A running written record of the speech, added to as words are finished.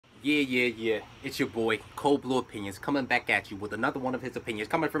Yeah. It's your boy, Cold Blue Opinions, coming back at you with another one of his opinions,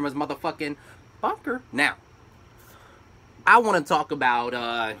 coming from his motherfucking bunker. Now, I want to talk about,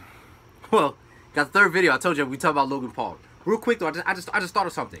 well, got the third video. I told you we talk about Logan Paul. Real quick though, I just thought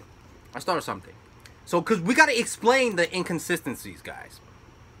of something. So, because we got to explain the inconsistencies, guys.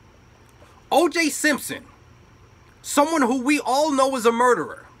 O.J. Simpson, someone who we all know is a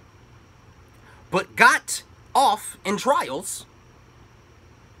murderer, but got off in trials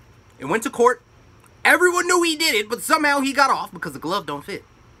and went to court. Everyone knew he did it, but somehow he got off because the glove don't fit.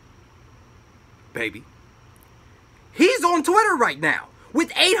 Baby. He's on Twitter right now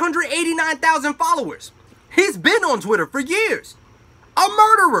with 889,000 followers. He's been on Twitter for years. A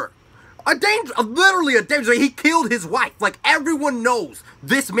murderer. Literally a danger. He killed his wife. Like, everyone knows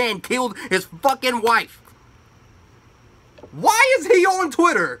this man killed his fucking wife. Why is he on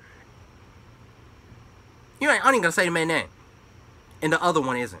Twitter? I ain't gonna say the man's name. And the other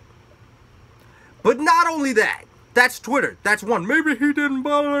one isn't. But not only that, that's Twitter. That's one. Maybe he didn't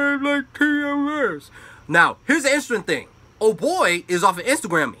bother like TOS. Now, here's the interesting thing. Oh boy is off of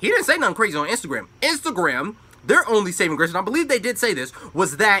Instagram. He didn't say nothing crazy on Instagram. Instagram, their only saving grace, and I believe they did say this,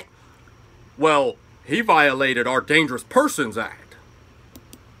 was that, well, he violated our Dangerous Persons Act.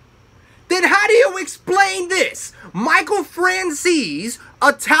 Then how do you explain this? Michael Franzese,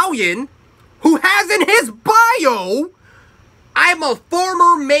 Italian, who has in his bio, I'm a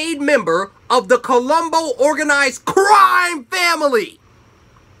former made member of the Colombo organized crime family.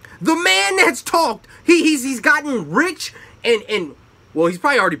 The man that's talked, he's gotten rich and well, he's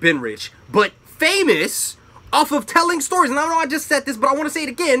probably already been rich, but famous off of telling stories. And I know I just said this, but I want to say it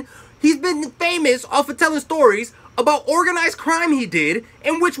again. He's been famous off of telling stories about organized crime he did,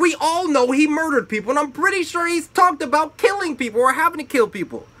 in which we all know he murdered people. And I'm pretty sure he's talked about killing people or having to kill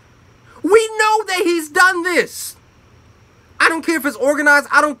people. We know that he's done this. I don't care if it's organized.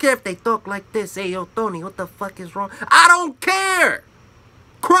 I don't care if they talk like this. Hey, yo, Tony, what the fuck is wrong? I don't care.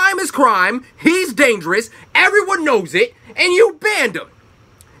 Crime is crime. He's dangerous. Everyone knows it. And you banned him.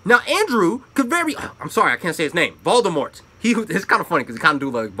 Now, Andrew could I'm sorry, I can't say his name. Voldemort. It's kind of funny because he kind of do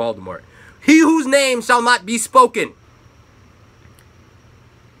like Voldemort. He whose name shall not be spoken.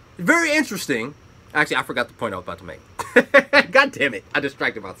 Very interesting. Actually, I forgot the point I was about to make. God damn it. I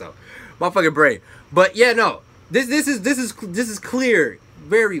distracted myself. My fucking brain. But yeah, no. This is clear.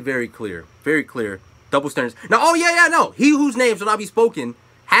 Very, very clear. Very clear. Double standards. Now, oh yeah, no. He whose name shall not be spoken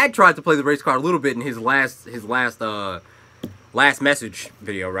had tried to play the race card a little bit in his last message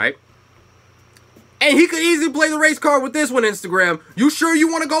video, right? And he could easily play the race card with this one, Instagram. You sure you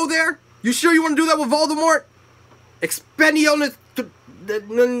want to go there? You sure you want to do that with Voldemort? Expendion,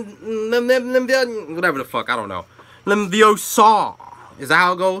 whatever the fuck, I don't know. Leviosa. Is that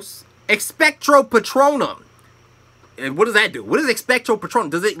how it goes? Expectro Patronum. And what does that do? What is Expectro Patronum?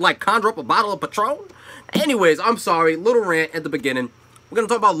 Does it, like, conjure up a bottle of Patron? Anyways, I'm sorry. Little rant at the beginning. We're going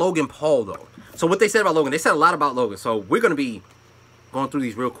to talk about Logan Paul, though. So what they said about Logan, they said a lot about Logan. So we're going to be going through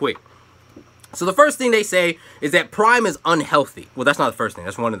these real quick. So the first thing they say is that Prime is unhealthy. Well, that's not the first thing.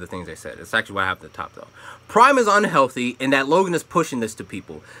 That's one of the things they said. It's actually what I have at the top, though. Prime is unhealthy, and that Logan is pushing this to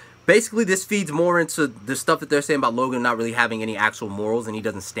people. Basically, this feeds more into the stuff that they're saying about Logan not really having any actual morals, and he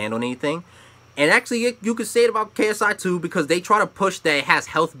doesn't stand on anything. And actually, you could say it about KSI too, because they try to push that it has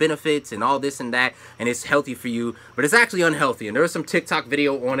health benefits and all this and that, and it's healthy for you, but it's actually unhealthy. And there is some TikTok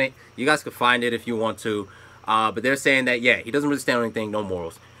video on it. You guys can find it if you want to. But they're saying that, yeah, he doesn't really stand on anything, no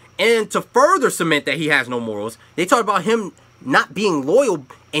morals. And to further cement that he has no morals, they talk about him not being loyal,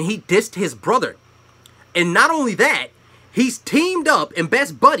 and he dissed his brother. And not only that, he's teamed up and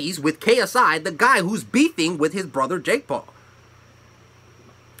best buddies with KSI, the guy who's beefing with his brother Jake Paul.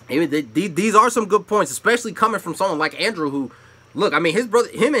 These are some good points, especially coming from someone like Andrew who, look, I mean,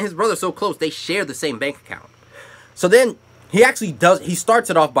 him and his brother are so close, they share the same bank account. So then he starts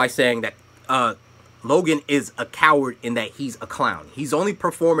it off by saying that Logan is a coward in that he's a clown. He's only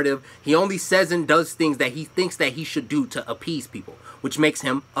performative. He only says and does things that he thinks that he should do to appease people, which makes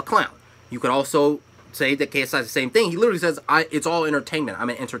him a clown. You could also say that KSI is the same thing. He literally says, it's all entertainment. I'm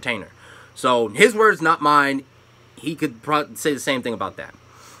an entertainer. So his words, not mine. He could probably say the same thing about that.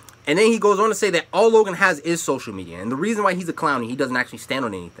 And then he goes on to say that all Logan has is social media. And the reason why he's a clown and he doesn't actually stand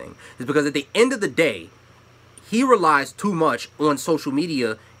on anything is because at the end of the day, he relies too much on social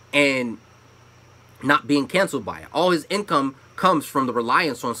media and not being canceled by it. All his income comes from the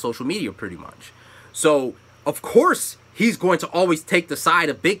reliance on social media pretty much. So, of course, he's going to always take the side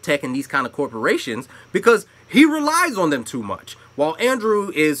of big tech and these kind of corporations because he relies on them too much. While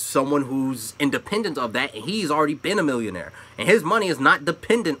Andrew is someone who's independent of that, and he's already been a millionaire. And his money is not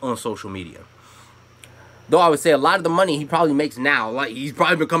dependent on social media. Though I would say a lot of the money he probably makes now, like he's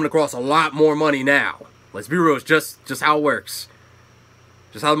probably been coming across a lot more money now. Let's be real, it's just how it works.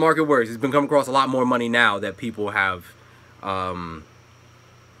 Just how the market works. He's been coming across a lot more money now that people have, more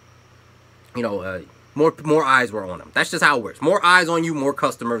eyes were on him. That's just how it works. More eyes on you, more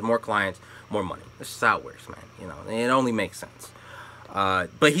customers, more clients, more money. That's just how it works, man. You know, it only makes sense.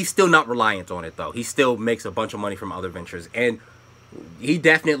 But he's still not reliant on it, though. He still makes a bunch of money from other ventures. And he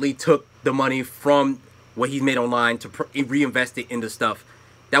definitely took the money from what he's made online to reinvest it into stuff.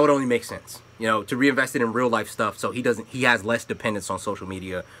 That would only make sense. You know, to reinvest it in real life stuff so he has less dependence on social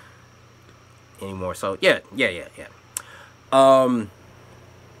media anymore. So, yeah. And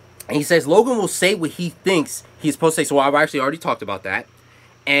he says Logan will say what he thinks he's supposed to say. So I've actually already talked about that.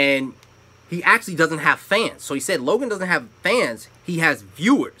 And he actually doesn't have fans. So he said Logan doesn't have fans. He has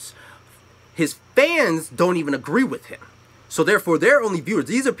viewers. His fans don't even agree with him. So therefore, they're only viewers.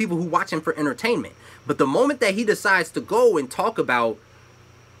 These are people who watch him for entertainment. But the moment that he decides to go and talk about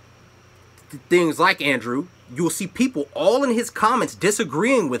things like Andrew, you'll see people all in his comments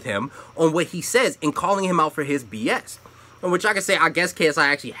disagreeing with him on what he says and calling him out for his BS. In which I can say, I guess KSI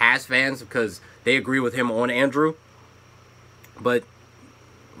actually has fans because they agree with him on Andrew. But,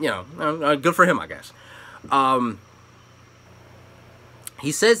 you know, good for him, I guess.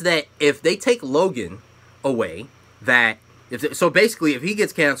 He says that if they take Logan away, so basically if he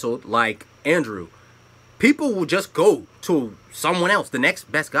gets canceled like Andrew, people will just go to someone else, the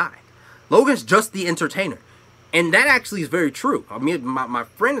next best guy. Logan's just the entertainer. And that actually is very true. I mean, my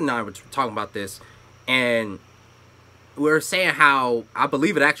friend and I were talking about this, and we were saying how I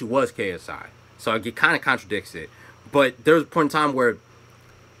believe it actually was KSI. So it kind of contradicts it. But there was a point in time where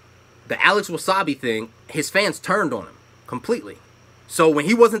the Alex Wasabi thing, his fans turned on him completely. So when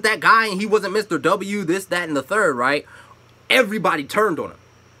he wasn't that guy and he wasn't Mr. W, this, that, and the third, right? Everybody turned on him.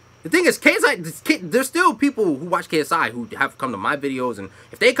 The thing is, KSI, there's still people who watch KSI who have come to my videos, and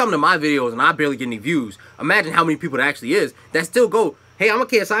if they come to my videos and I barely get any views, imagine how many people there actually is that still go, hey, I'm a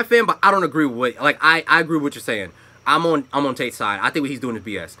KSI fan, but I don't agree with what, like, I agree with what you're saying. I'm on Tate's side. I think what he's doing is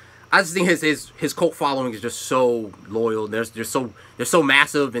BS. I just think his cult following is just so loyal. They're so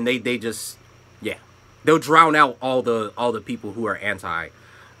massive, and they just, yeah, they'll drown out all the people who are anti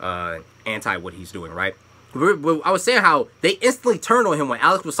what he's doing, right? I was saying how they instantly turned on him when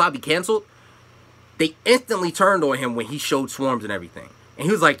Alex Wasabi canceled. They instantly turned on him when he showed swarms and everything. And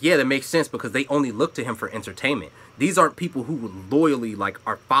he was like, yeah, that makes sense because they only look to him for entertainment. These aren't people who loyally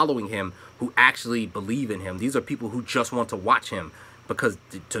are following him, who actually believe in him. These are people who just want to watch him because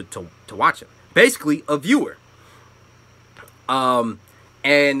to watch him. Basically, a viewer.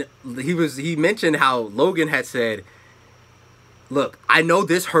 And he mentioned how Logan had said, look, I know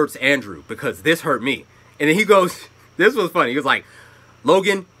this hurts Andrew because this hurt me. And then he goes, this was funny. He was like,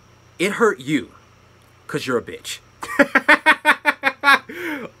 Logan, it hurt you because you're a bitch.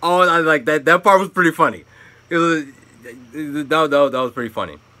 Oh, I like that. That part was pretty funny. That was pretty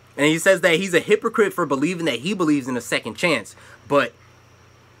funny. And he says that he's a hypocrite for believing that he believes in a second chance, but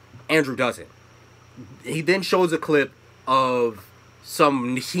Andrew doesn't. He then shows a clip of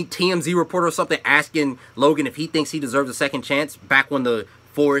some TMZ reporter or something asking Logan if he thinks he deserves a second chance back when the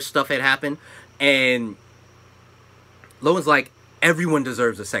Forest stuff had happened. And Logan's like, everyone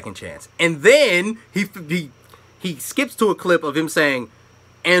deserves a second chance. And then he skips to a clip of him saying,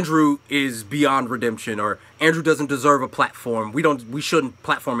 Andrew is beyond redemption, or Andrew doesn't deserve a platform. We shouldn't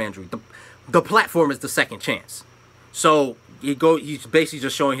platform Andrew. The platform is the second chance. So he's basically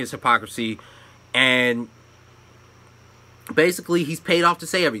just showing his hypocrisy, and basically he's paid off to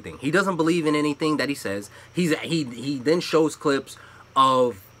say everything. He doesn't believe in anything that he says. He then shows clips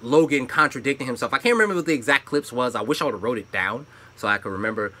of Logan contradicting himself. I can't remember what the exact clips was. I wish I would have wrote it down so I could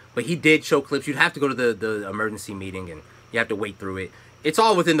remember. But he did show clips. You'd have to go to the emergency meeting, and you have to wait through it. It's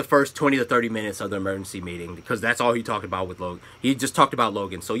all within the first 20 to 30 minutes of the emergency meeting because that's all he talked about with Logan. He just talked about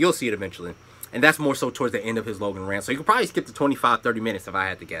Logan, so you'll see it eventually. And that's more so towards the end of his Logan rant. So you could probably skip to 25, 30 minutes if I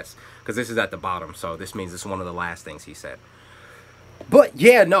had to guess, because this is at the bottom. So this means this is one of the last things he said. But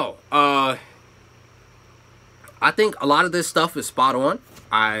yeah, no. I think a lot of this stuff is spot on.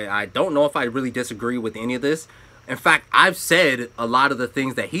 I don't know if I really disagree with any of this. In fact, I've said a lot of the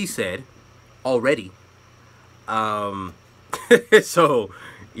things that he said already. So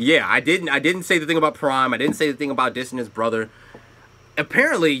yeah, I didn't say the thing about Prime. I didn't say the thing about dissing his brother.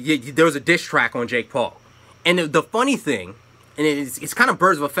 Apparently, there was a diss track on Jake Paul. And the funny thing, and it's kind of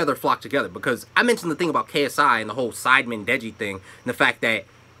birds of a feather flock together, because I mentioned the thing about KSI and the whole Sidemen Deji thing, and the fact that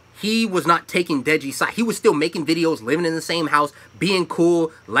he was not taking Deji's side. He was still making videos, living in the same house, being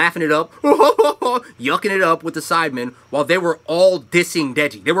cool, laughing it up, yucking it up with the Sidemen, while they were all dissing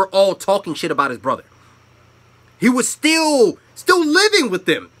Deji. They were all talking shit about his brother. He was still living with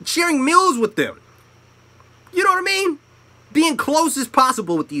them, sharing meals with them. You know what I mean? Being close as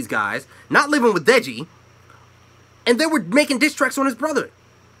possible with these guys, not living with Deji, and they were making diss tracks on his brother.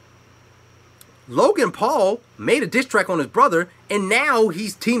 Logan Paul made a diss track on his brother, and now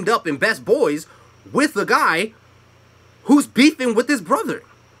he's teamed up in Best Boys with the guy who's beefing with his brother.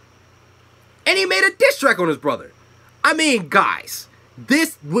 And he made a diss track on his brother. I mean, guys,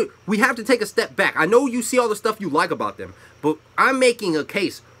 we have to take a step back. I know you see all the stuff you like about them, but I'm making a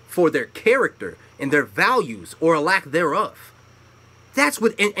case for their character and their values, or a lack thereof. That's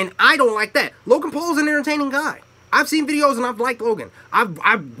what, and I don't like that. Logan Paul's an entertaining guy. I've seen videos and I've liked Logan.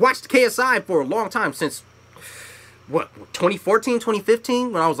 I've watched KSI for a long time, since, what, 2014,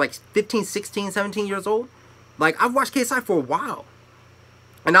 2015, when I was like 15, 16, 17 years old. Like, I've watched KSI for a while.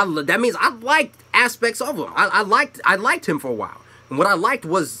 And that means I liked aspects of him. I liked him for a while. And what I liked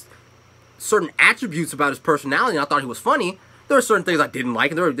was certain attributes about his personality, and I thought he was funny. There are certain things I didn't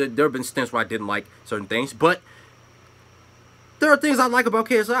like, and there have been stints where I didn't like certain things, but there are things I like about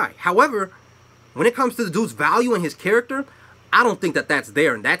KSI. However, when it comes to the dude's value and his character, I don't think that that's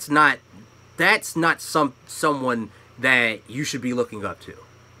there, and that's not someone that you should be looking up to,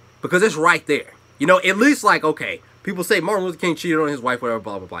 because it's right there. You know, at least, like, okay, people say Martin Luther King cheated on his wife, whatever,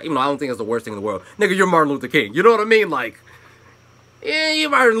 blah, blah, blah. Even though I don't think it's the worst thing in the world. Nigga, you're Martin Luther King. You know what I mean? Like, yeah, you're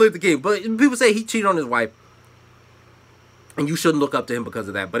Martin Luther King. But people say he cheated on his wife, and you shouldn't look up to him because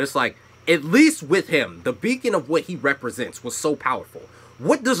of that. But it's like, at least with him, the beacon of what he represents was so powerful.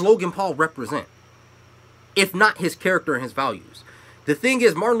 What does Logan Paul represent, if not his character and his values? The thing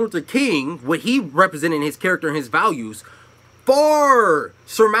is, Martin Luther King, what he represented in his character and his values, far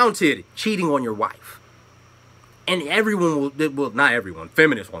surmounted cheating on your wife. And everyone will, well, not everyone,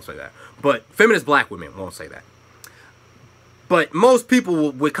 feminists won't say that, but feminist black women won't say that. But most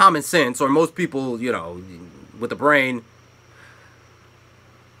people with common sense, or most people, you know, with a brain,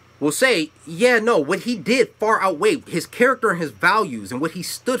 will say, yeah, no, what he did far outweighed his character and his values, and what he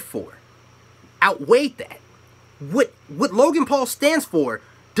stood for outweighed that. What Logan Paul stands for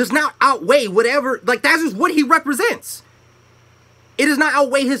does not outweigh whatever, like, that's just what he represents. It does not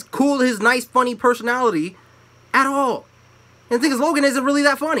outweigh his cool, his nice, funny personality at all. And the thing is, Logan isn't really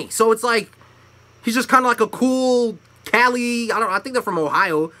that funny. So it's like, he's just kind of like a cool Cali, I think they're from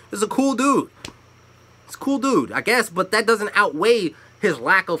Ohio. He's a cool dude. It's a cool dude, I guess, but that doesn't outweigh his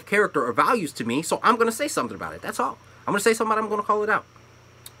lack of character or values to me, so I'm going to say something about it. That's all. I'm going to say something about it, I'm going to call it out.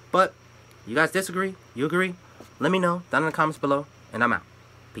 But, you guys disagree? You agree? Let me know down in the comments below, and I'm out.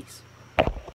 Peace.